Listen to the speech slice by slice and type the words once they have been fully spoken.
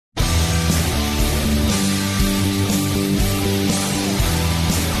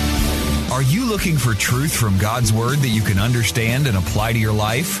looking for truth from God's Word that you can understand and apply to your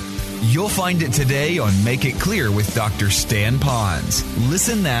life? You'll find it today on Make It Clear with Dr. Stan Pons.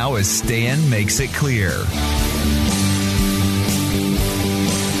 Listen now as Stan makes it clear.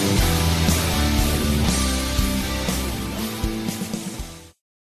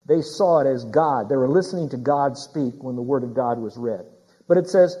 They saw it as God. They were listening to God speak when the Word of God was read. But it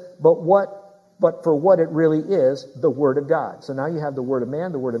says, but for what it really is, the Word of God. So now you have the Word of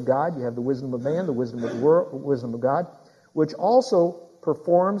man, the Word of God. You have the wisdom of man, the wisdom of the world, wisdom of God, which also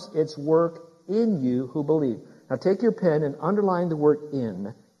performs its work in you who believe. Now take your pen and underline the word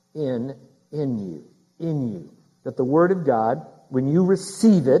in you. That the Word of God, when you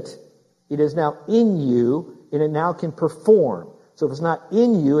receive it, it is now in you, and it now can perform. So if it's not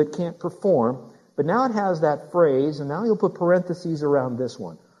in you, it can't perform. But now it has that phrase, and now you'll put parentheses around this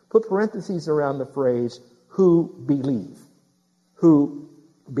one. Put parentheses around the phrase, who believe. Who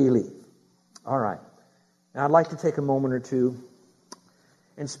believe. All right. Now I'd like to take a moment or two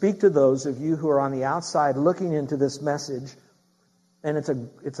and speak to those of you who are on the outside looking into this message. And it's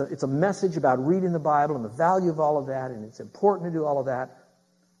a message about reading the Bible and the value of all of that, and it's important to do all of that.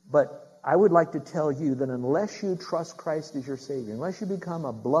 But I would like to tell you that unless you trust Christ as your Savior, unless you become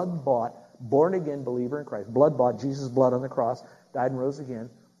a blood-bought, born-again believer in Christ, blood-bought, Jesus' blood on the cross, died and rose again,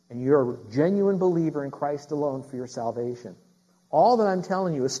 and you're a genuine believer in Christ alone for your salvation, all that I'm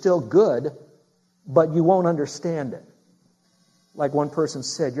telling you is still good, but you won't understand it. Like one person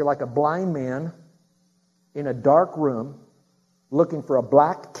said, you're like a blind man in a dark room looking for a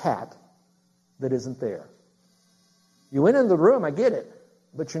black cat that isn't there. You went into the room, I get it,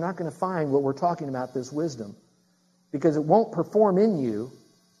 but you're not going to find what we're talking about, this wisdom, because it won't perform in you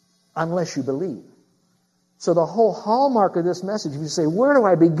unless you believe. So the whole hallmark of this message, if you say, where do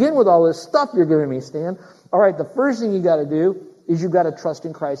I begin with all this stuff you're giving me, Stan? All right, the first thing you got to do is you've got to trust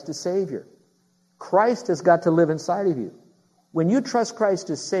in Christ as Savior. Christ has got to live inside of you. When you trust Christ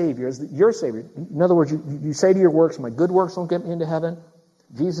as Savior, as your Savior, in other words, you say to your works, my good works don't get me into heaven.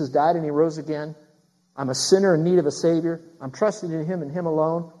 Jesus died and He rose again. I'm a sinner in need of a Savior. I'm trusting in Him and Him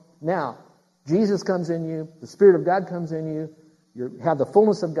alone. Now, Jesus comes in you. The Spirit of God comes in you. You have the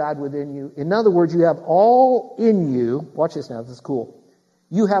fullness of God within you. In other words, you have all in you. Watch this now. This is cool.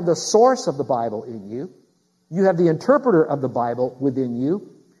 You have the source of the Bible in you. You have the interpreter of the Bible within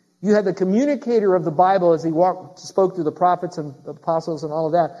you. You have the communicator of the Bible as He spoke through the prophets and the apostles and all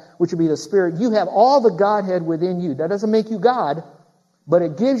of that, which would be the Spirit. You have all the Godhead within you. That doesn't make you God, but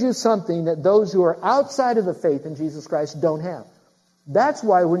it gives you something that those who are outside of the faith in Jesus Christ don't have. That's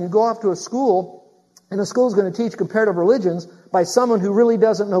why when you go off to a school, and the school is going to teach comparative religions by someone who really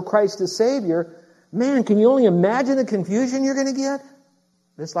doesn't know Christ as Savior, man, can you only imagine the confusion you're going to get?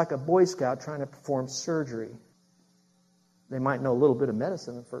 It's like a Boy Scout trying to perform surgery. They might know a little bit of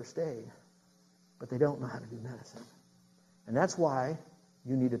medicine and first aid, but they don't know how to do medicine. And that's why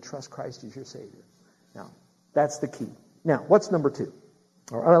you need to trust Christ as your Savior. Now, that's the key. Now, what's number two?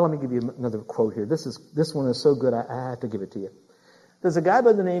 All right, let me give you another quote here. This one is so good, I have to give it to you. There's a guy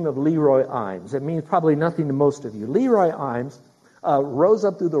by the name of Leroy Eims. It means probably nothing to most of you. Leroy Eims rose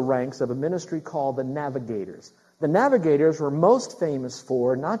up through the ranks of a ministry called the Navigators. The Navigators were most famous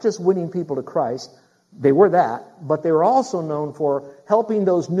for not just winning people to Christ, they were that, but they were also known for helping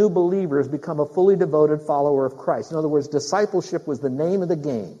those new believers become a fully devoted follower of Christ. In other words, discipleship was the name of the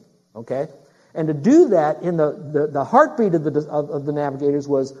game, okay? And to do that, in the heartbeat of the Navigators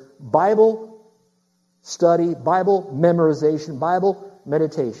was Bible study, Bible memorization, Bible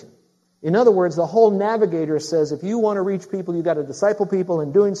meditation. In other words, the whole Navigator says if you want to reach people, you've got to disciple people.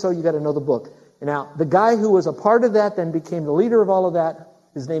 In doing so, you've got to know the book. And now, the guy who was a part of that then became the leader of all of that.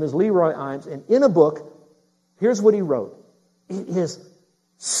 His name is Leroy Eims. And in a book, here's what he wrote. It is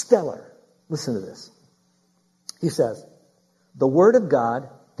stellar. Listen to this. He says, the Word of God,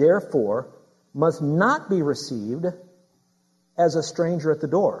 therefore, must not be received as a stranger at the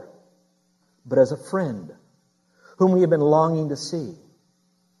door, but as a friend whom we have been longing to see,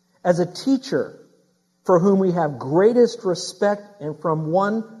 as a teacher for whom we have greatest respect and from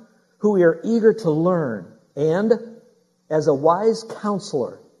one who we are eager to learn, and as a wise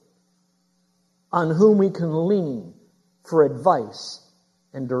counselor on whom we can lean for advice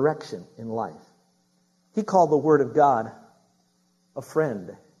and direction in life. He called the Word of God a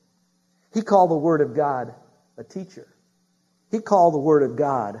friend. He called the Word of God a teacher. He called the Word of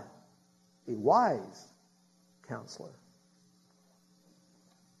God a wise counselor.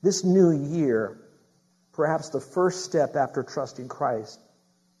 This new year, perhaps the first step after trusting Christ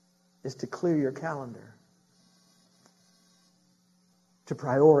is to clear your calendar, to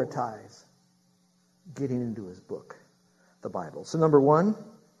prioritize getting into His book, the Bible. So number one,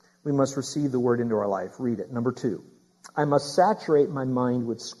 we must receive the Word into our life. Read it. Number 2, I must saturate my mind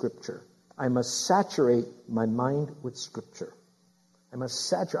with Scripture. I must saturate my mind with Scripture. I must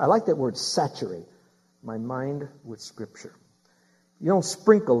saturate. I like that word, saturate my mind with Scripture. You don't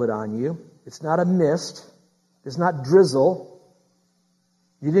sprinkle it on you. It's not a mist. It's not drizzle.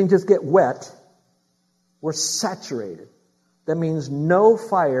 You didn't just get wet. We're saturated. That means no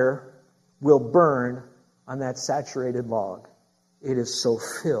fire will burn on that saturated log. It is so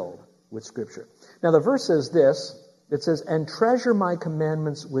filled with Scripture. Now the verse says this. It says, and treasure my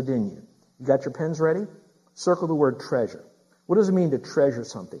commandments within you. You got your pens ready? Circle the word treasure. What does it mean to treasure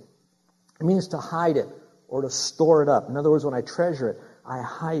something? It means to hide it or to store it up. In other words, when I treasure it, I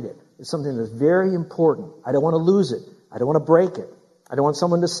hide it. It's something that's very important. I don't want to lose it. I don't want to break it. I don't want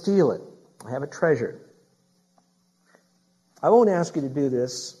someone to steal it. I have it treasured. I won't ask you to do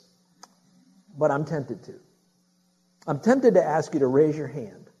this, but I'm tempted to. I'm tempted to ask you to raise your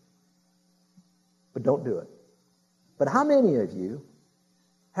hand, but don't do it. But how many of you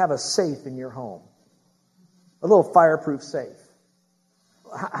have a safe in your home? A little fireproof safe.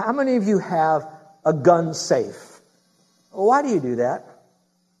 How many of you have a gun safe? Well, why do you do that?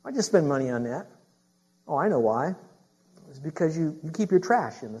 Why'd you spend money on that? Oh, I know why. It's because you keep your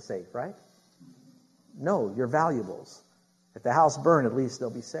trash in the safe, right? No, your valuables. If the house burns, at least they'll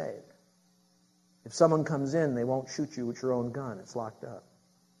be saved. If someone comes in, they won't shoot you with your own gun. It's locked up.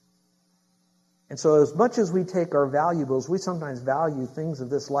 And so as much as we take our valuables, we sometimes value things of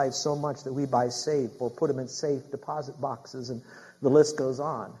this life so much that we buy safe or put them in safe deposit boxes, and the list goes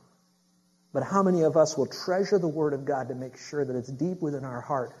on. But how many of us will treasure the Word of God to make sure that it's deep within our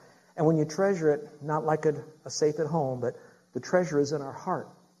heart? And when you treasure it, not like a safe at home, but the treasure is in our heart.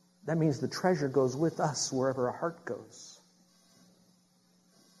 That means the treasure goes with us wherever our heart goes.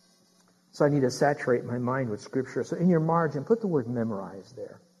 So I need to saturate my mind with Scripture. So in your margin, put the word memorize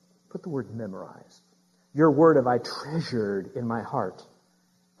there. Put the word memorize. Your word have I treasured in my heart,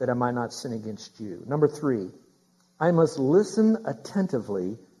 that I might not sin against you. Number 3, I must listen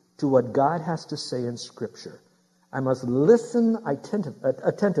attentively to what God has to say in Scripture. I must listen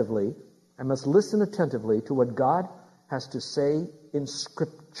attentively. I must listen attentively to what God has to say in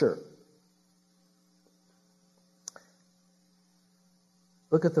Scripture.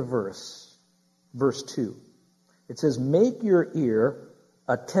 Look at the verse. Verse 2. It says, make your ear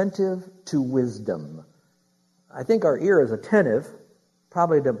attentive to wisdom. I think our ear is attentive,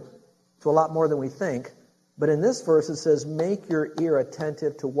 probably to a lot more than we think. But in this verse it says, make your ear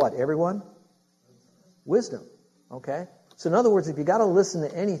attentive to what, everyone? Wisdom. Okay? So in other words, if you got to listen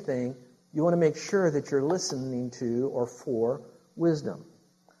to anything, you want to make sure that you're listening to or for wisdom.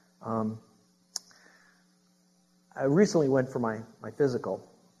 I recently went for my physical,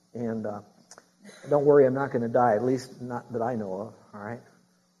 and don't worry, I'm not going to die, at least not that I know of, all right?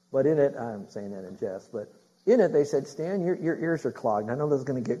 But in it, I'm saying that in jest, but in it they said, Stan, your ears are clogged. I know this is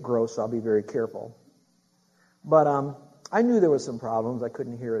going to get gross, so I'll be very careful. But I knew there was some problems. I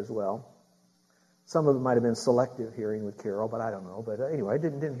couldn't hear as well. Some of it might have been selective hearing with Carol, but I don't know. But anyway, I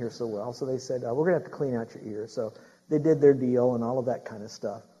didn't hear so well. So they said, we're going to have to clean out your ears. So they did their deal and all of that kind of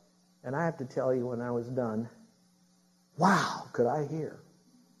stuff. And I have to tell you, when I was done, wow, could I hear?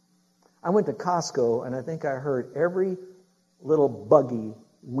 I went to Costco, and I think I heard every little buggy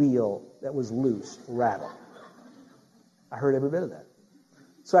wheel that was loose rattle. I heard every bit of that.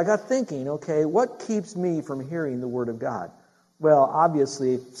 So I got thinking, okay, what keeps me from hearing the Word of God? Well,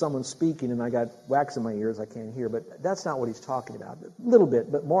 obviously, if someone's speaking and I got wax in my ears, I can't hear. But that's not what he's talking about. A little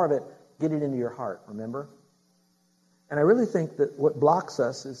bit, but more of it, get it into your heart, remember? And I really think that what blocks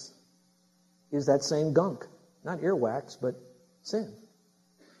us is that same gunk. Not earwax, but sin.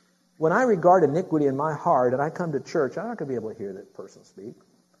 When I regard iniquity in my heart and I come to church, I'm not going to be able to hear that person speak.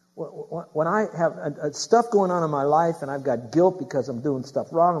 When I have stuff going on in my life and I've got guilt because I'm doing stuff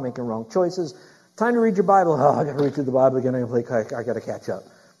wrong, I'm making wrong choices, time to read your Bible. Oh, I got to read through the Bible again. I got to catch up.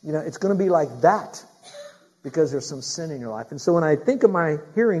 You know, it's going to be like that because there's some sin in your life. And so when I think of my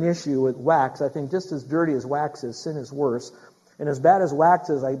hearing issue with wax, I think just as dirty as wax is, sin is worse. And as bad as wax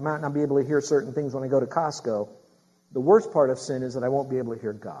is, I might not be able to hear certain things when I go to Costco. The worst part of sin is that I won't be able to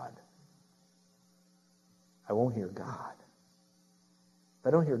hear God. I won't hear God. If I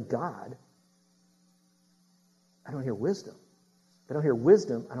don't hear God, I don't hear wisdom. If I don't hear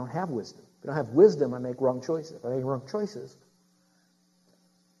wisdom, I don't have wisdom. If I don't have wisdom, I make wrong choices. If I make wrong choices,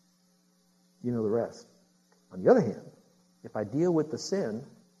 you know the rest. On the other hand, if I deal with the sin,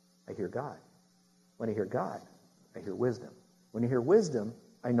 I hear God. When I hear God, I hear wisdom. When I hear wisdom,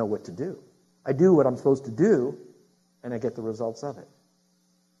 I know what to do. I do what I'm supposed to do, and I get the results of it.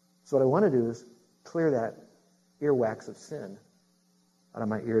 So what I want to do is clear that earwax of sin out of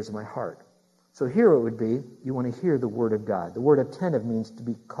my ears and my heart. So here it would be, you want to hear the Word of God. The word attentive means to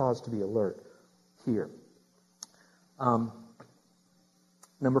be caused to be alert. Hear.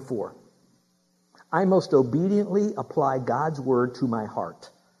 Number 4. I must obediently apply God's Word to my heart.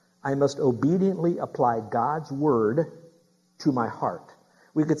 I must obediently apply God's Word to my heart.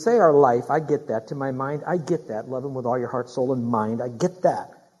 We could say our life, I get that. To my mind, I get that. Love Him with all your heart, soul, and mind. I get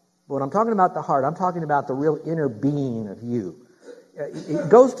that. But when I'm talking about the heart, I'm talking about the real inner being of you. It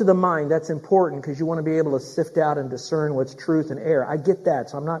goes to the mind. That's important because you want to be able to sift out and discern what's truth and error. I get that,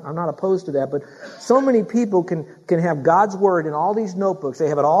 so I'm not opposed to that. But so many people can have God's Word in all these notebooks. They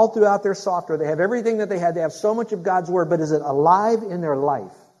have it all throughout their software. They have everything that they had. They have so much of God's Word, but is it alive in their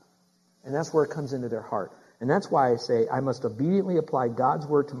life? And that's where it comes into their heart. And that's why I say I must obediently apply God's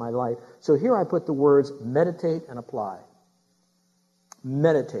Word to my life. So here I put the words meditate and apply.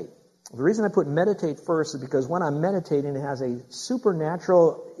 Meditate. The reason I put meditate first is because when I'm meditating, it has a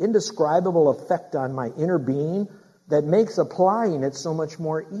supernatural, indescribable effect on my inner being that makes applying it so much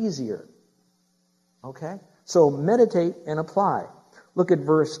more easier. Okay? So meditate and apply. Look at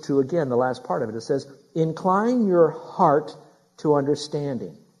verse 2 again, the last part of it. It says, incline your heart to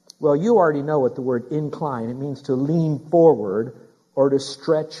understanding. Well, you already know what the word incline, it means to lean forward or to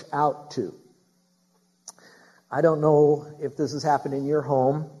stretch out to. I don't know if this has happened in your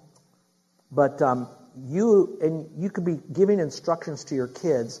home, but you could be giving instructions to your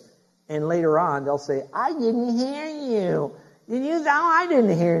kids, and later on they'll say, I didn't hear you. Did you? No, I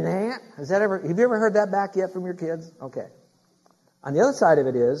didn't hear that. Have you ever heard that back yet from your kids? Okay. On the other side of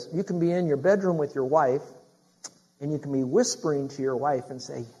it is, you can be in your bedroom with your wife, and you can be whispering to your wife and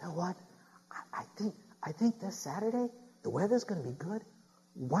say, you know what? I think this Saturday, the weather's going to be good.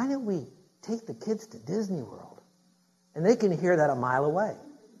 Why don't we take the kids to Disney World? And they can hear that a mile away.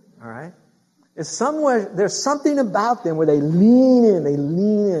 All right? There's something about them where they lean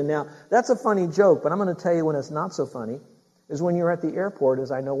in. Now, that's a funny joke, but I'm going to tell you when it's not so funny, is when you're at the airport,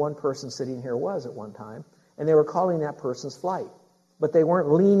 as I know one person sitting here was at one time, and they were calling that person's flight. But they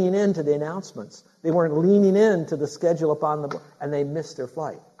weren't leaning into the announcements. They weren't leaning into the schedule and they missed their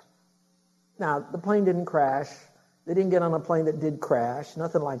flight. Now, the plane didn't crash. They didn't get on a plane that did crash,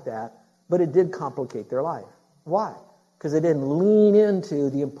 nothing like that. But it did complicate their life. Why? Because they didn't lean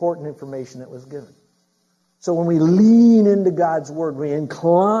into the important information that was given. So when we lean into God's Word, we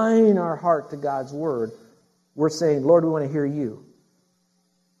incline our heart to God's Word, we're saying, Lord, we want to hear you.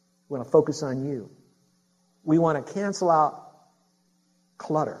 We want to focus on you. We want to cancel out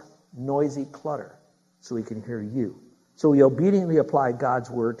clutter, noisy clutter, so we can hear you. So we obediently apply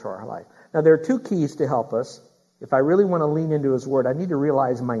God's Word to our life. Now, there are 2 keys to help us. If I really want to lean into His Word, I need to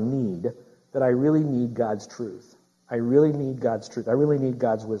realize my need, that I really need God's truth. I really need God's truth. I really need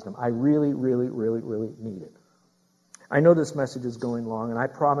God's wisdom. I really, really, really, really need it. I know this message is going long, and I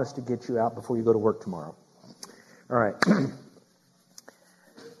promise to get you out before you go to work tomorrow. All right.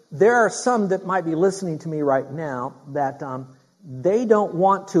 There are some that might be listening to me right now that they don't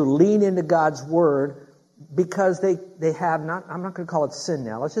want to lean into God's Word because they have not, I'm not going to call it sin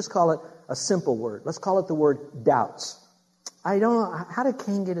now. Let's just call it a simple word. Let's call it the word doubts. I don't know, how did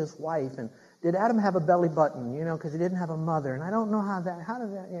Cain get his wife? And did Adam have a belly button, because he didn't have a mother? And I don't know how did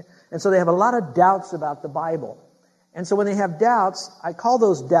that, And so they have a lot of doubts about the Bible. And so when they have doubts, I call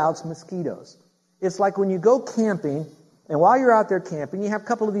those doubts mosquitoes. It's like when you go camping, and while you're out there camping, you have a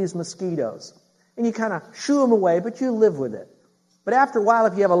couple of these mosquitoes. And you kind of shoo them away, but you live with it. But after a while,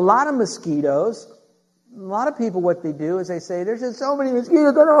 if you have a lot of mosquitoes, a lot of people, what they do is they say, there's just so many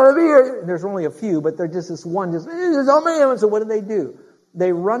mosquitoes, I don't want to be here. And there's only a few, but they're just this one, there's so many of them. So what do?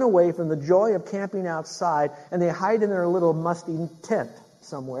 They run away from the joy of camping outside, and they hide in their little musty tent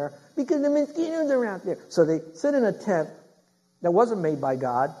somewhere because the mosquitoes are out there. So they sit in a tent that wasn't made by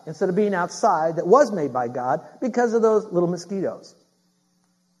God instead of being outside that was made by God because of those little mosquitoes.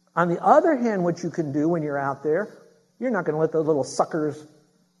 On the other hand, what you can do when you're out there, you're not going to let those little suckers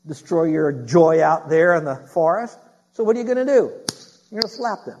destroy your joy out there in the forest. So what are you going to do? You're going to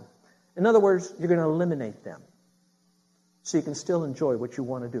slap them. In other words, you're going to eliminate them. So you can still enjoy what you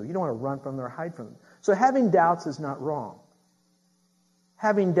want to do. You don't want to run from them or hide from them. So having doubts is not wrong.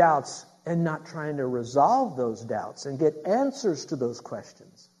 Having doubts and not trying to resolve those doubts and get answers to those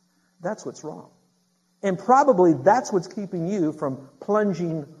questions, that's what's wrong. And probably that's what's keeping you from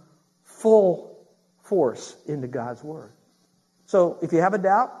plunging full force into God's Word. So if you have a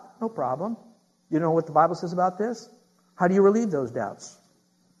doubt, no problem. You know what the Bible says about this? How do you relieve those doubts?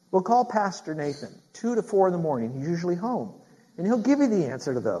 Well, call Pastor Nathan, 2 to 4 in the morning. He's usually home. And he'll give you the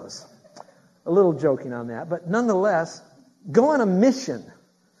answer to those. A little joking on that. But nonetheless, go on a mission.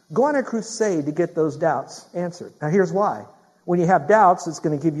 Go on a crusade to get those doubts answered. Now here's why. When you have doubts, it's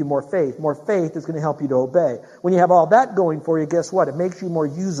going to give you more faith. More faith is going to help you to obey. When you have all that going for you, guess what? It makes you more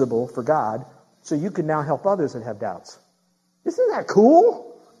usable for God, so you can now help others that have doubts. Isn't that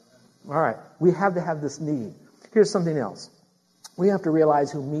cool? All right. We have to have this need. Here's something else. We have to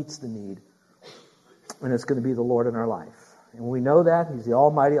realize who meets the need, and it's going to be the Lord in our life. And we know that. He's the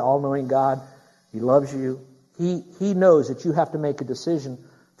almighty, all-knowing God. He loves you. He knows that you have to make a decision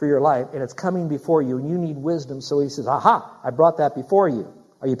for your life, and it's coming before you, and you need wisdom. So he says, aha, I brought that before you.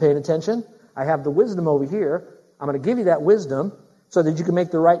 Are you paying attention? I have the wisdom over here. I'm going to give you that wisdom so that you can make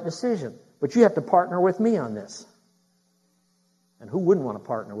the right decision. But you have to partner with me on this. And who wouldn't want to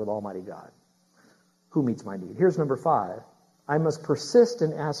partner with Almighty God? Who meets my need? Here's number 5. I must persist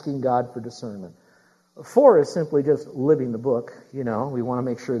in asking God for discernment. 4 is simply just living the book. We want to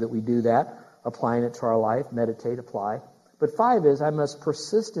make sure that we do that, applying it to our life, meditate, apply. But 5 is, I must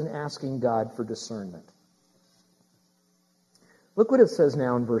persist in asking God for discernment. Look what it says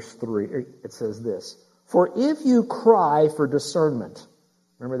now in verse 3. It says this, for if you cry for discernment,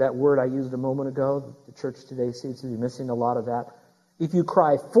 remember that word I used a moment ago? The church today seems to be missing a lot of that. If you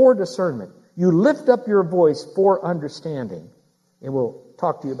cry for discernment, you lift up your voice for understanding. And we'll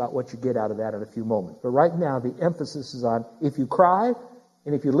talk to you about what you get out of that in a few moments. But right now, the emphasis is on if you cry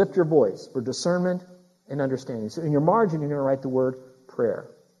and if you lift your voice for discernment and understanding. So in your margin, you're going to write the word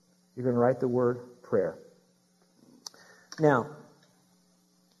prayer. You're going to write the word prayer. Now,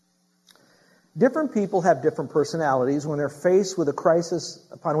 different people have different personalities when they're faced with a crisis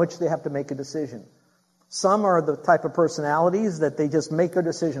upon which they have to make a decision. Some are the type of personalities that they just make a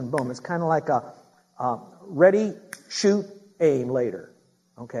decision. Boom. It's kind of like a ready, shoot, aim later.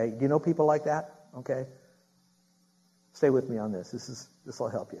 Okay? Do you know people like that? Okay? Stay with me on this. This will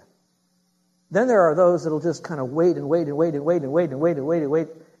help you. Then there are those that'll just kind of wait and wait and wait and wait and wait and wait and wait and wait.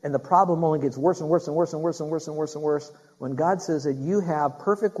 And the problem only gets worse and worse and worse and worse and worse and worse and worse when God says that you have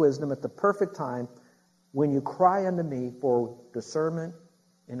perfect wisdom at the perfect time when you cry unto me for discernment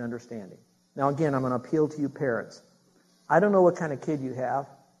and understanding. Now again, I'm going to appeal to you parents. I don't know what kind of kid you have.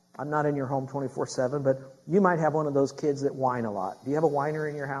 I'm not in your home 24/7, but you might have one of those kids that whine a lot. Do you have a whiner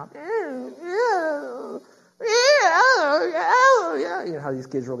in your house? You know how these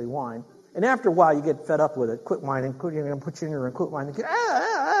kids really whine. And after a while, you get fed up with it. Quit whining. You're going to put you in your room. Quit whining.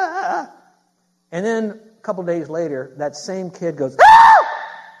 And then a couple days later, that same kid goes,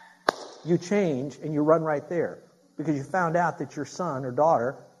 you change and you run right there because you found out that your son or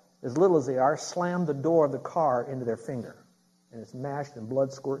daughter, as little as they are, slammed the door of the car into their finger. And it's mashed and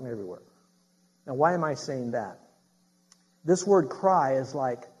blood squirting everywhere. Now, why am I saying that? This word cry is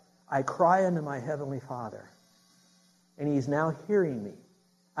like, I cry unto my heavenly Father, and He's now hearing me.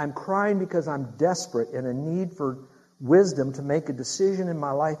 I'm crying because I'm desperate and in need for wisdom to make a decision in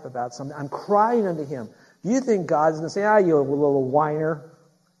my life about something. I'm crying unto Him. Do you think God's going to say, you little whiner?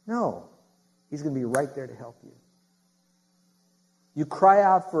 No. He's going to be right there to help you. You cry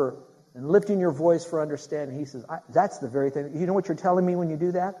out for and lifting your voice for understanding. He says, that's the very thing. You know what you're telling me when you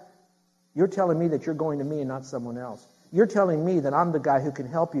do that? You're telling me that you're going to me and not someone else. You're telling me that I'm the guy who can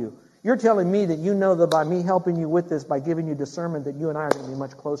help you. You're telling me that you know that by me helping you with this, by giving you discernment, that you and I are going to be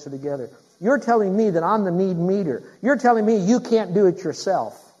much closer together. You're telling me that I'm the need meter. You're telling me you can't do it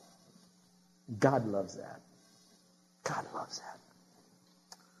yourself. God loves that. God loves that.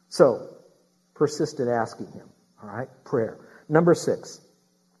 So, persist in asking Him. All right? Prayer. Number 6.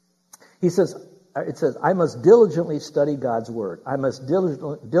 It says, I must diligently study God's Word. I must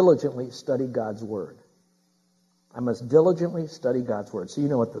diligently study God's Word. I must diligently study God's Word. So you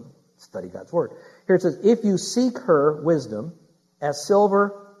know what the study God's Word. Here it says, if you seek her wisdom as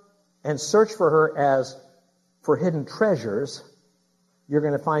silver and search for her as for hidden treasures, you're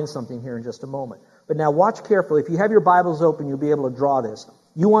going to find something here in just a moment. But now watch carefully. If you have your Bibles open, you'll be able to draw this.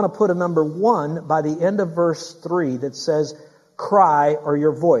 You want to put a number 1 by the end of verse 3 that says, cry or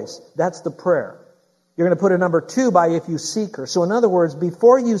your voice. That's the prayer. You're going to put a number 2 by if you seek her. So in other words,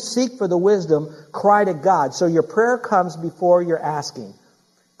 before you seek for the wisdom, cry to God. So your prayer comes before your asking.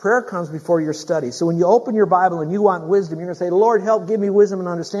 Prayer comes before your study. So when you open your Bible and you want wisdom, you're going to say, Lord, help, give me wisdom and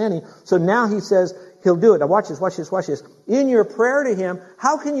understanding. So now He says He'll do it. Now watch this, watch this, watch this. In your prayer to Him,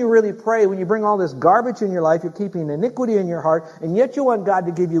 how can you really pray when you bring all this garbage in your life, you're keeping iniquity in your heart, and yet you want God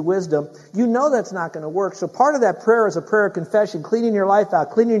to give you wisdom? You know that's not going to work. So part of that prayer is a prayer of confession, cleaning your life out,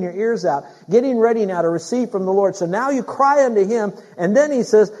 cleaning your ears out, getting ready now to receive from the Lord. So now you cry unto Him, and then He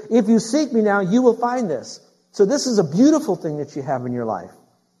says, if you seek me now, you will find this. So this is a beautiful thing that you have in your life.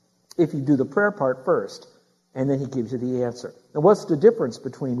 If you do the prayer part first, and then He gives you the answer. Now, what's the difference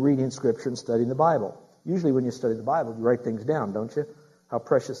between reading Scripture and studying the Bible? Usually when you study the Bible, you write things down, don't you? How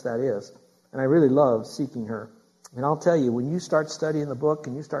precious that is. And I really love seeking her And I'll tell you, when you start studying the book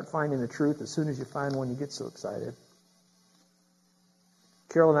and you start finding the truth, as soon as you find one, you get so excited.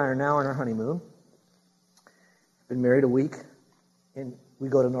 Carol and I are now on our honeymoon. Been married a week, and we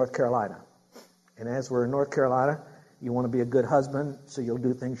go to North Carolina. And as we're in North Carolina, you want to be a good husband, so you'll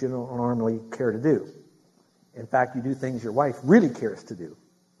do things you don't normally care to do. In fact, you do things your wife really cares to do.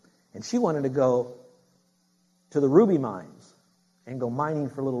 And she wanted to go to the ruby mines and go mining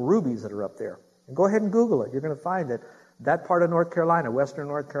for little rubies that are up there. And go ahead and Google it. You're going to find that that part of North Carolina, western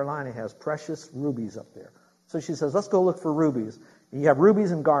North Carolina, has precious rubies up there. So she says, let's go look for rubies. And you have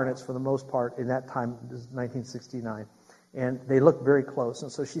rubies and garnets for the most part in that time, this is 1969. And they look very close.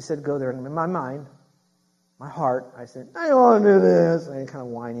 And so she said, go there. And in my mind, my heart, I said, I don't want to do this. And kind of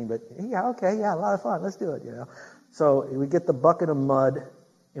whining, but yeah, okay, yeah, a lot of fun. Let's do it, So we get the bucket of mud,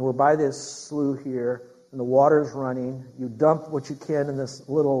 and we're by this slough here, and the water's running. You dump what you can in this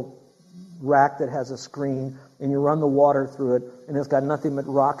little rack that has a screen, and you run the water through it, and it's got nothing but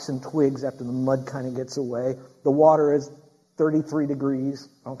rocks and twigs after the mud kind of gets away. The water is 33 degrees,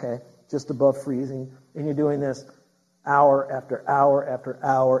 okay, just above freezing, and you're doing this hour after hour after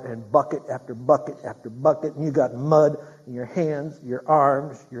hour, and bucket after bucket after bucket, and you got mud in your hands, your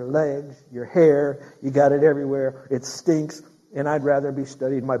arms, your legs, your hair, you got it everywhere. It stinks, and I'd rather be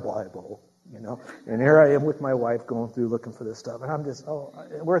studying my Bible. And here I am with my wife going through looking for this stuff. And I'm just,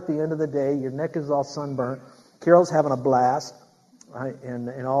 we're at the end of the day. Your neck is all sunburnt. Carol's having a blast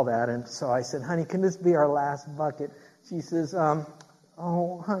and all that. And so I said, honey, can this be our last bucket? She says,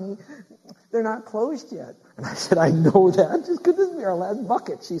 oh, honey, they're not closed yet. And I said, I know that. Just could this be our last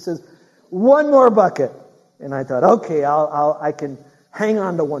bucket? She says, one more bucket. And I thought, okay, I can hang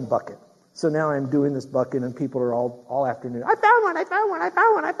on to one bucket. So now I'm doing this bucket, and people are all afternoon, I found one.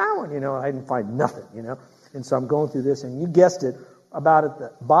 I didn't find nothing, And so I'm going through this, and you guessed it, about at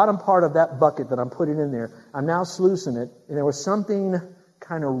the bottom part of that bucket that I'm putting in there, I'm now sluicing it, and there was something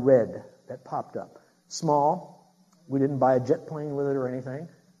kind of red that popped up. Small. We didn't buy a jet plane with it or anything.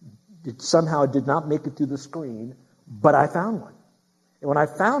 It somehow did not make it through the screen, but I found one. And when I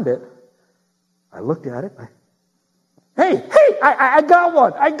found it, I looked at it, Hey, I got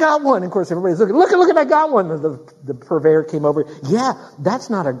one. And of course, everybody's looking, look, I got one. The purveyor came over. Yeah, that's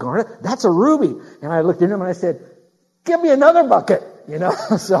not a garnet. That's a ruby. And I looked at him and I said, give me another bucket.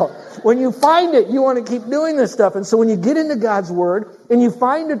 So when you find it, you want to keep doing this stuff. And so when you get into God's Word and you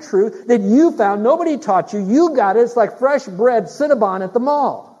find a truth that you found, nobody taught you, you got it. It's like fresh bread Cinnabon at the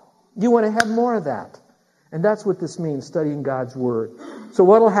mall. You want to have more of that. And that's what this means, studying God's Word. So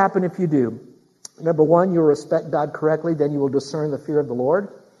what will happen if you do? Number one, you'll respect God correctly. Then you will discern the fear of the Lord.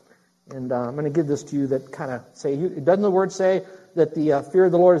 And I'm going to give this to you that kind of say, doesn't the Word say that the fear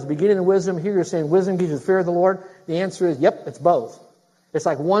of the Lord is the beginning of wisdom? Here you're saying wisdom gives you the fear of the Lord. The answer is, yep, it's both. It's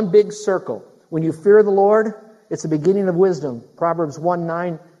like one big circle. When you fear the Lord, it's the beginning of wisdom. Proverbs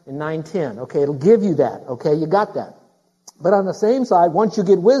 1:9 and 9:10. Okay, it'll give you that. Okay, you got that. But on the same side, once you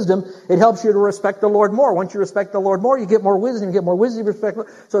get wisdom, it helps you to respect the Lord more. Once you respect the Lord more, you get more wisdom. You get more wisdom, you respect.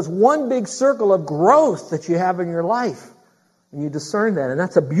 So it's one big circle of growth that you have in your life. And you discern that. And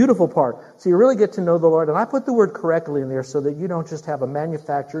that's a beautiful part. So you really get to know the Lord. And I put the word correctly in there so that you don't just have a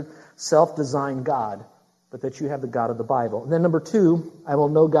manufactured, self-designed God, but that you have the God of the Bible. And then number two, I will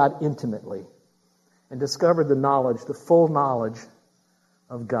know God intimately and discover the knowledge, the full knowledge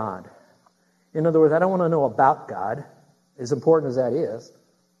of God. In other words, I don't want to know about God, as important as that is.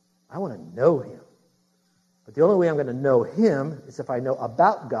 I want to know Him. But the only way I'm going to know Him is if I know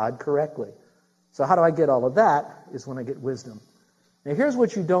about God correctly. So how do I get all of that? Is when I get wisdom. Now here's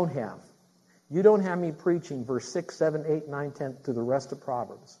what you don't have. You don't have me preaching verse 6, 7, 8, 9, 10 through the rest of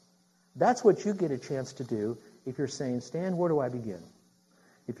Proverbs. That's what you get a chance to do if you're saying, Stan, where do I begin?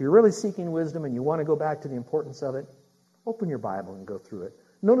 If you're really seeking wisdom and you want to go back to the importance of it, open your Bible and go through it.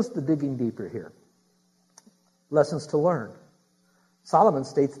 Notice the digging deeper here. Lessons to learn. Solomon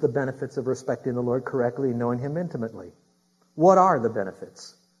states the benefits of respecting the Lord correctly and knowing Him intimately. What are the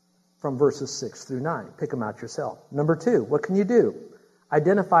benefits? From verses 6 through 9. Pick them out yourself. Number 2, what can you do?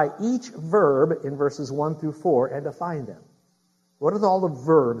 Identify each verb in verses 1 through 4 and define them. What are all the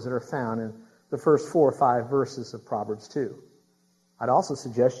verbs that are found in the first 4 or 5 verses of Proverbs 2? I'd also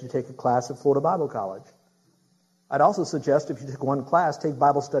suggest you take a class at Florida Bible College. I'd also suggest if you take one class, take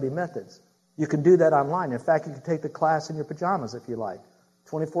Bible study methods. You can do that online. In fact, you can take the class in your pajamas if you like,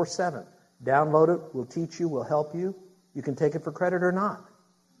 24/7. Download it. We'll teach you. We'll help you. You can take it for credit or not.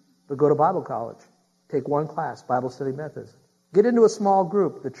 But go to Bible college. Take one class, Bible study methods. Get into a small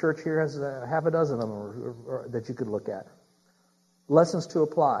group. The church here has half a dozen of them or that you could look at. Lessons to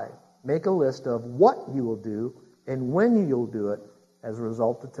apply. Make a list of what you will do and when you'll do it as a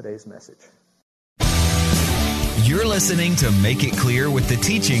result of today's message. You're listening to Make It Clear with the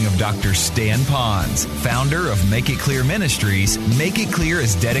teaching of Dr. Stan Ponz, founder of Make It Clear Ministries. Make It Clear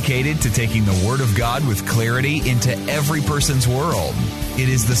is dedicated to taking the Word of God with clarity into every person's world. It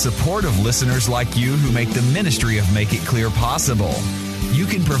is the support of listeners like you who make the ministry of Make It Clear possible. You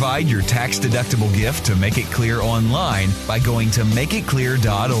can provide your tax-deductible gift to Make It Clear online by going to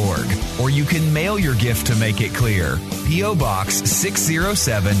makeitclear.org, or you can mail your gift to Make It Clear, P.O. Box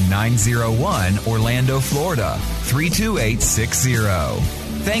 607901, Orlando, Florida 32860.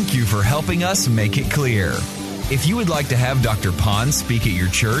 Thank you for helping us make it clear. If you would like to have Dr. Ponz speak at your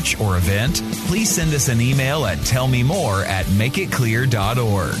church or event, please send us an email at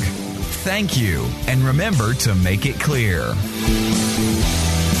tellmemore@makeitclear.org. Thank you, and remember to make it clear.